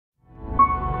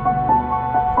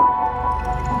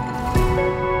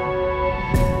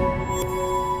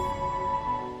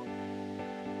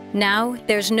Now,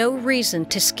 there's no reason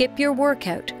to skip your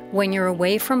workout when you're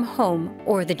away from home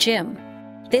or the gym.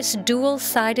 This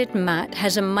dual-sided mat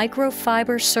has a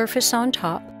microfiber surface on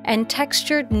top and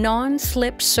textured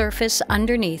non-slip surface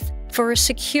underneath for a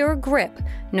secure grip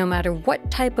no matter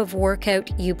what type of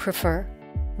workout you prefer.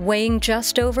 Weighing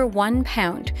just over 1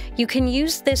 pound, you can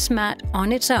use this mat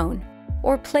on its own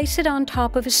or place it on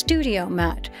top of a studio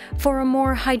mat for a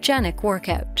more hygienic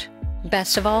workout.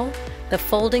 Best of all, the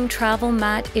folding travel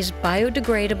mat is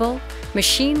biodegradable,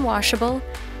 machine washable,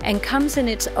 and comes in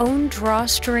its own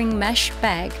drawstring mesh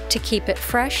bag to keep it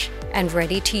fresh and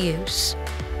ready to use.